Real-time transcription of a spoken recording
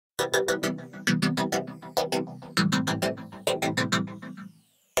Hey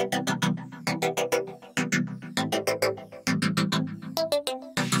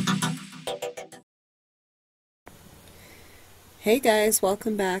guys,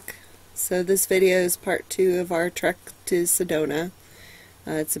 welcome back. So this video is part 2 of our trek to Sedona.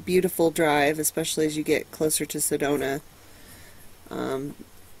 It's a beautiful drive, especially as you get closer to Sedona.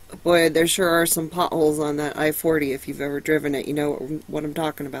 Boy, there sure are some potholes on that I-40. If you've ever driven it, you know what I'm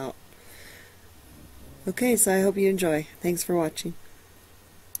talking about. Okay, so I hope you enjoy. Thanks for watching.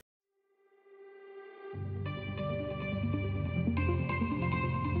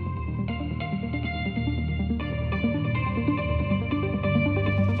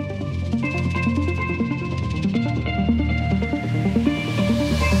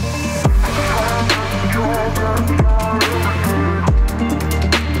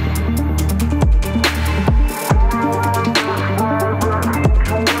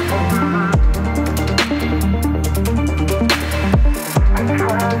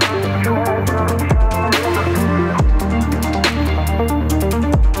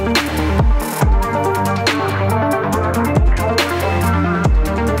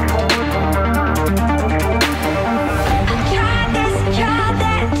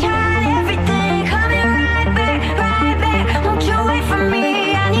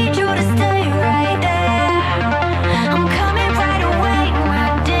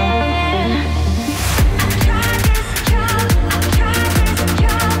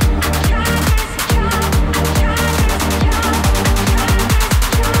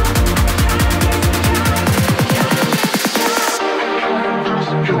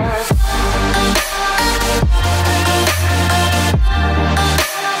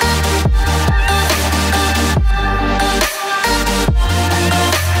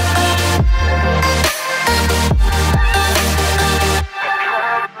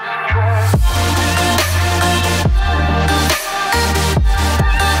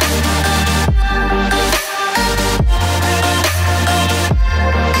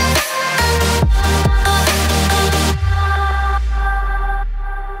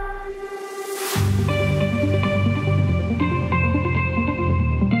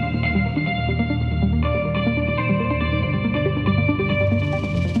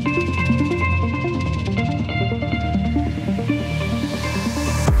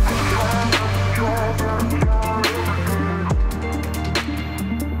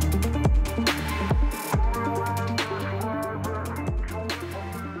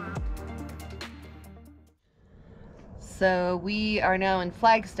 So we are now in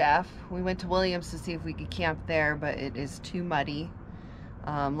Flagstaff. We went to Williams to see if we could camp there, but it is too muddy.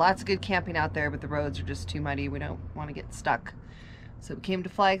 Lots of good camping out there, but the roads are just too muddy. We don't want to get stuck. So we came to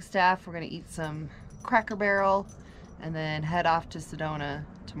Flagstaff. We're going to eat some Cracker Barrel and then head off to Sedona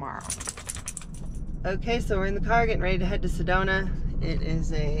tomorrow. Okay, so we're in the car getting ready to head to Sedona. It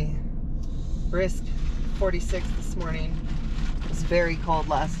is a brisk 46 this morning. It was very cold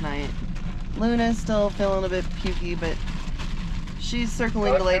last night. Luna's still feeling a bit pukey, but she's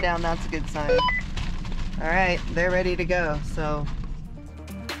circling to lay down. That's a good sign. All right, they're ready to go. So.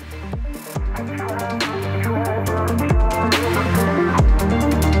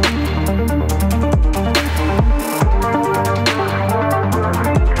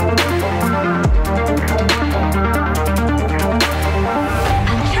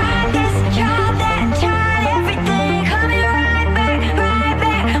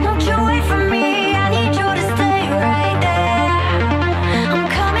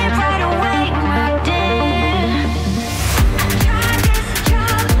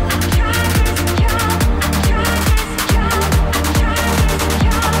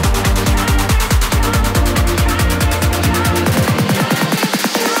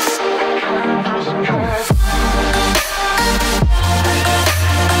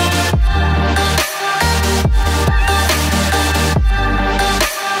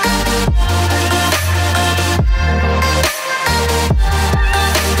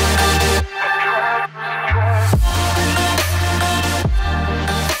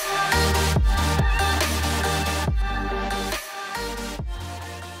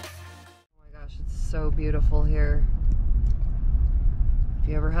 So beautiful here. If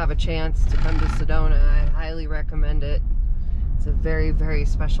you ever have a chance to come to Sedona, I highly recommend it. It's a very, very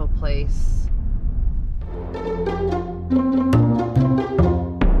special place.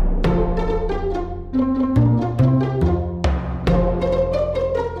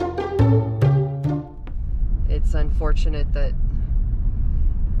 It's unfortunate that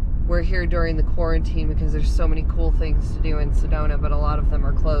we're here during the quarantine because there's so many cool things to do in Sedona, but a lot of them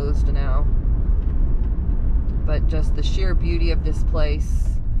are closed now. But just the sheer beauty of this place,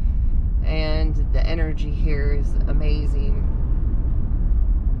 And the energy here is amazing.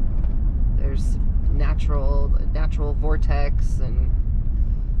 There's natural vortex, and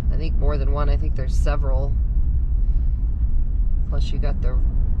I think more than one. I think there's several. Plus you got the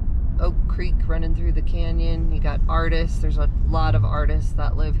Oak Creek running through the canyon. You got artists. There's a lot of artists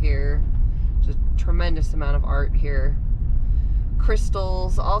that live here. Just a tremendous amount of art here.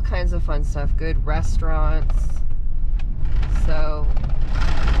 Crystals, all kinds of fun stuff. Good restaurants. So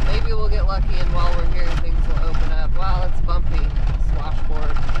maybe we'll get lucky, and while we're here things will open up. Wow, it's bumpy.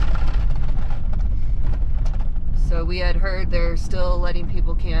 Swashboard. So we had heard they're still letting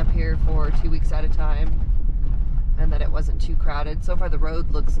people camp here for 2 weeks at a time, and that it wasn't too crowded. So far the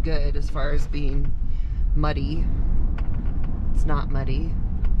road looks good as far as being muddy. It's not muddy.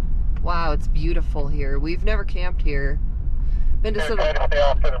 Wow, it's beautiful here. We've never camped here. Been to Sedona. Stay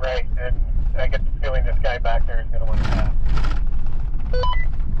off to the right, and I get the feeling this guy back there is going to want to pass.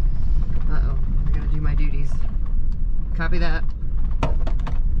 Uh-oh, I gotta do my duties. Copy that.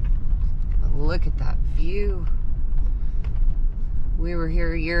 Look at that view. We were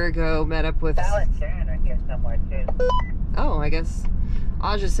here a year ago, met up with... Sal and Sharon are here somewhere too. Oh, I guess.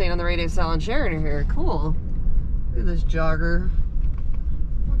 I was just saying on the radio, Sal and Sharon are here. Cool. Look at this jogger.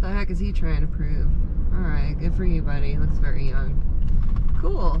 What the heck is he trying to prove? Alright, good for you, buddy. Looks very young.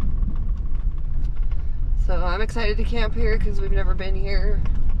 Cool. So I'm excited to camp here because we've never been here.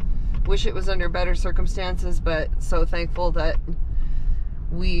 Wish it was under better circumstances, but so thankful that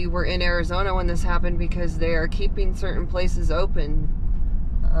we were in Arizona when this happened, because they are keeping certain places open.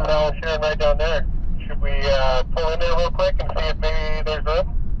 Well, Sharon, right down there. Should we pull in there real quick and see if maybe there's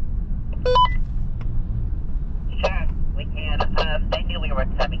room? Sure, we can. They knew we were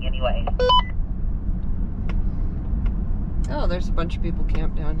coming anyway. Oh, there's a bunch of people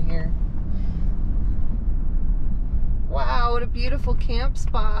camped down here. Wow, what a beautiful camp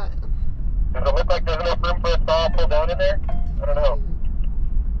spot. Does it look like there's enough room for us to all pull down in there? I don't know.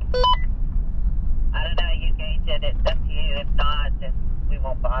 I don't know, you gauge it. It's up to you. If not, then we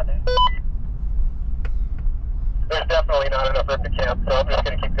won't bother. There's definitely not enough room to camp, so I'm just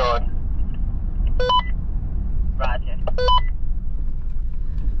going to keep going. Roger.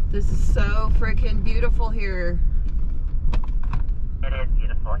 This is so freaking beautiful here. It is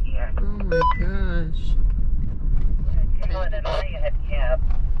beautiful here. Oh my gosh. Kingman and I had camped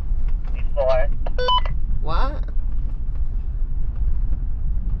before. What?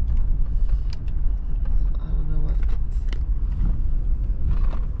 I don't know what.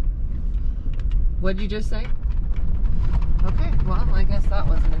 What'd you just say? Okay, well, I guess that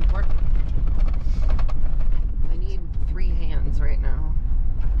wasn't important. I need 3 hands right now.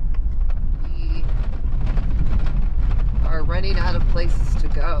 We are running out of places to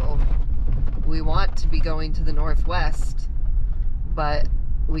go. We want to be going to the northwest, but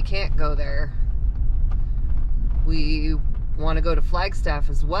we can't go there. We want to go to Flagstaff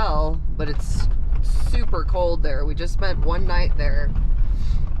as well, but it's super cold there. We just spent one night there,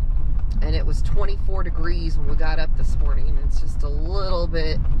 and it was 24 degrees when we got up this morning. It's just a little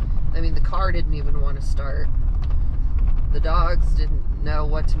bit, I mean, the car didn't even want to start. The dogs didn't know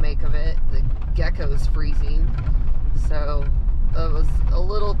what to make of it. The gecko's freezing. So it was a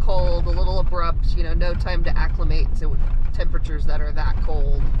little cold, a little abrupt, you know, no time to acclimate to temperatures that are that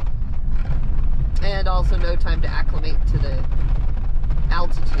cold. And also no time to acclimate to the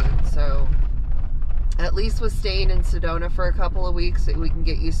altitude. So at least with staying in Sedona for a couple of weeks, we can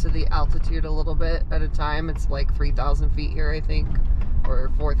get used to the altitude a little bit at a time. It's like 3,000 feet here, I think,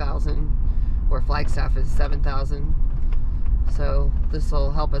 or 4,000, where Flagstaff is 7,000. So this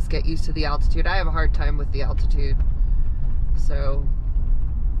will help us get used to the altitude. I have a hard time with the altitude, so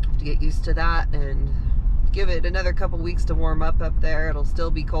I have to get used to that and give it another couple weeks to warm up there. It'll still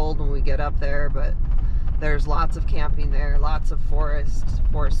be cold when we get up there, but there's lots of camping there, lots of Forest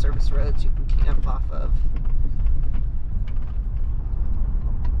Service roads you can camp off of.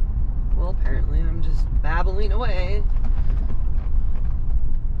 Well, apparently I'm just babbling away.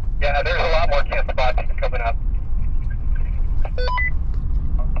 Yeah, there's a lot more camp spots coming up.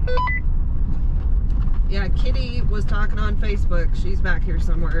 Yeah, Kitty was talking on Facebook. She's back here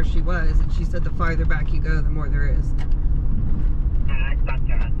somewhere. She was, and she said the farther back you go, the more there is. I talked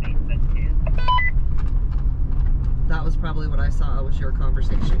to her on Facebook too. That was probably what I saw, was your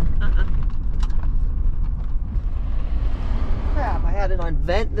conversation. Crap, I had it on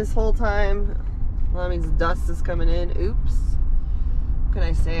vent this whole time. Well, that means dust is coming in. Oops. What can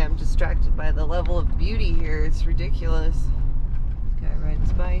I say? I'm distracted by the level of beauty here. It's ridiculous. Guy riding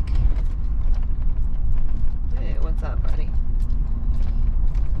his bike. Hey, what's up, buddy?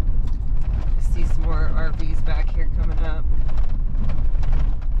 I see some more RVs back here coming up.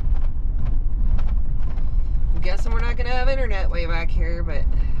 have internet way back here, but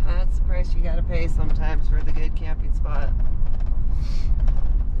that's the price you gotta pay sometimes for the good camping spot.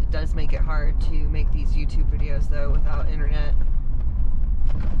 It does make it hard to make these YouTube videos though without internet.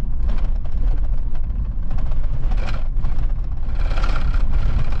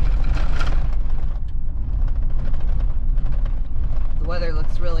 The weather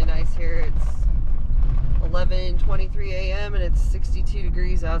looks really nice here. It's 11:23 a.m. and it's 62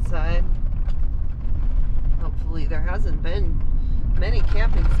 degrees outside. Hopefully there hasn't been many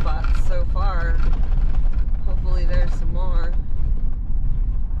camping spots so far. Hopefully there's some more.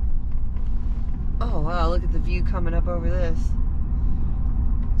 Oh wow, look at the view coming up over this.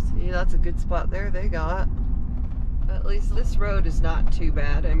 See, that's a good spot there they got. At least this road is not too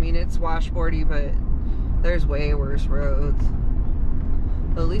bad. I mean, it's washboardy, but there's way worse roads.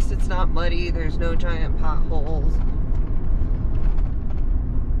 At least it's not muddy. There's no giant potholes.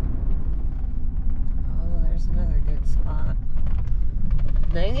 Oh, there's another good spot.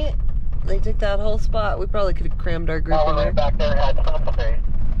 Dang it. They took that whole spot. We probably could have crammed our group in there. Back there had some space.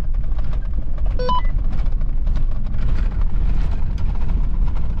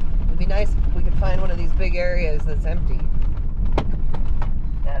 It'd be nice if we could find one of these big areas that's empty.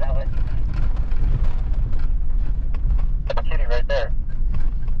 Yeah, that was. That's a kitty right there.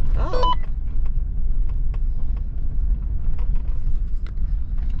 Oh.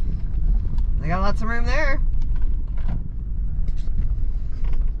 They got lots of room there.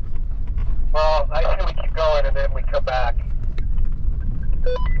 Well, I say we keep going and then we come back.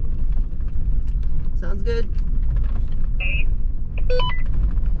 Sounds good.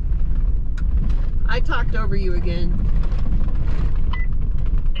 I talked over you again.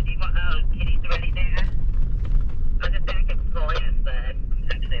 Did you want, kitty's already there? I was just thinking we could go in, but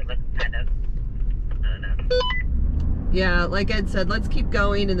actually it looks kind of, I don't know. Yeah, like Ed said, let's keep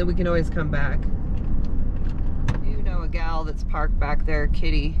going and then we can always come back. You know a gal that's parked back there,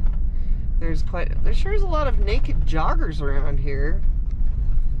 Kitty. There sure is a lot of naked joggers around here.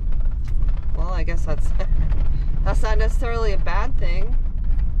 Well, I guess that's not necessarily a bad thing.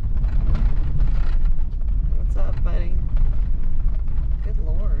 What's up, buddy? Good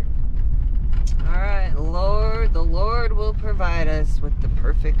Lord. Alright, Lord, the Lord will provide us with the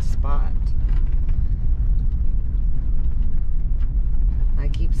perfect spot. I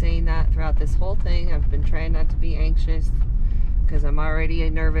keep saying that throughout this whole thing. I've been trying not to be anxious because I'm already a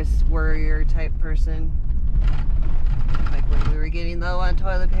nervous worrier type person. Like when we were getting low on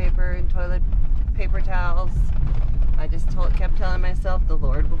toilet paper and toilet paper towels, I just kept telling myself the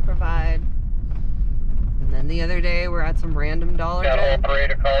Lord will provide. And then the other day we're at some random Dollar General. That whole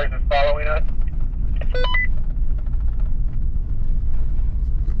parade of cars is following us.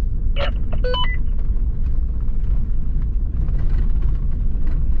 Yep.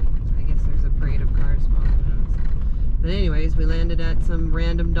 I guess there's a parade of cars following us. But anyways, we landed at some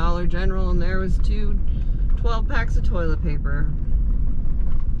random Dollar General and there was 12 packs of toilet paper.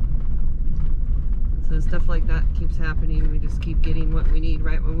 So stuff like that keeps happening. We just keep getting what we need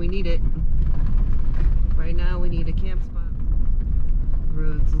right when we need it. Right now we need a camp spot. The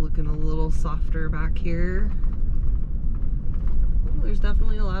road's looking a little softer back here. Well, there's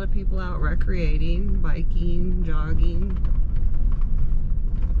definitely a lot of people out recreating, biking, jogging.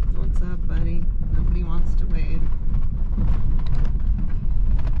 What's up, buddy? Nobody wants to wave.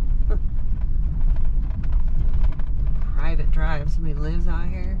 Private drive. Somebody lives out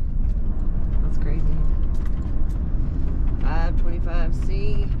here. That's crazy.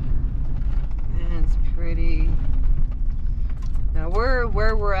 525C. And it's pretty. Now where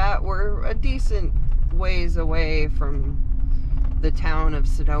we're at, we're a decent ways away from the town of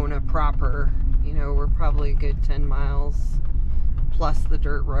Sedona proper. You know, we're probably a good 10 miles plus the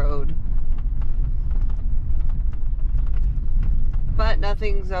dirt road. But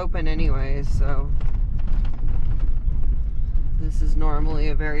nothing's open anyways, so this is normally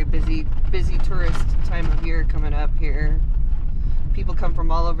a very busy tourist time of year coming up here. People come from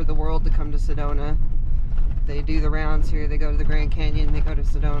all over the world to come to Sedona. They do the rounds here, they go to the Grand Canyon, they go to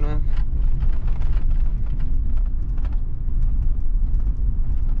Sedona.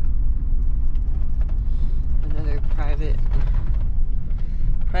 Another private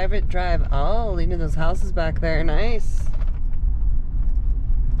drive. Oh, leaving those houses back there, nice.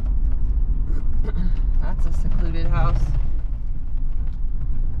 That's a secluded house.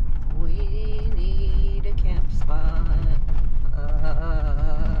 We need a camp spot.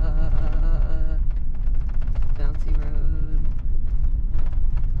 Bouncy road.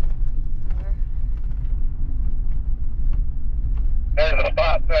 There's a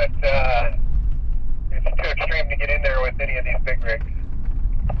spot that it's too extreme to get in there with any of these big rigs.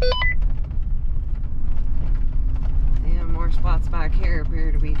 here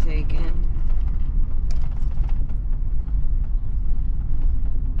appear to be taken.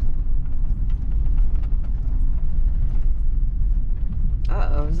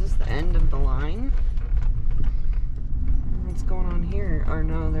 Uh-oh, is this the end of the line? What's going on here? Or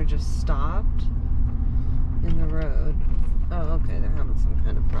no, they're just stopped in the road. Oh, okay, they're having some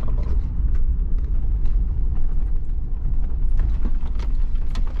kind of problem.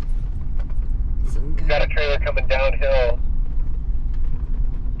 Got a trailer coming downhill.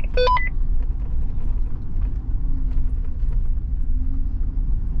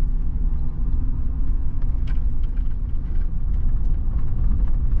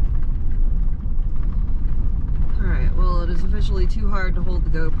 Alright, well, it is officially too hard to hold the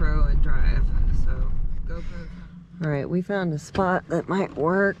GoPro and drive, so GoPro. Alright, we found a spot that might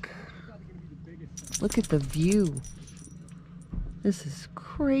work. Look at the view. This is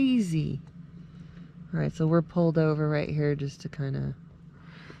crazy. Alright, so we're pulled over right here just to kind of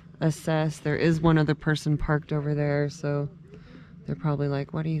assess. There is one other person parked over there, so they're probably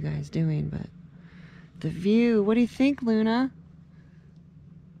like, what are you guys doing? But the view, what do you think, Luna?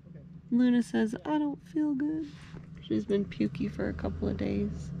 Luna says, I don't feel good. She's been pukey for a couple of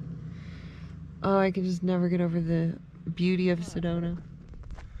days. Oh, I can just never get over the beauty of Sedona.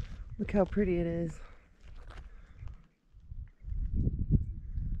 Look how pretty it is.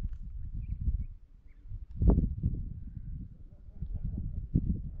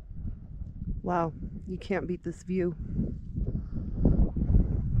 Wow, you can't beat this view.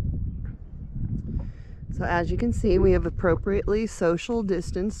 So as you can see, we have appropriately social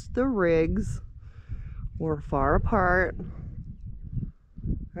distanced the rigs. We're far apart.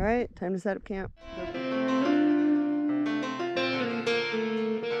 All right, time to set up camp.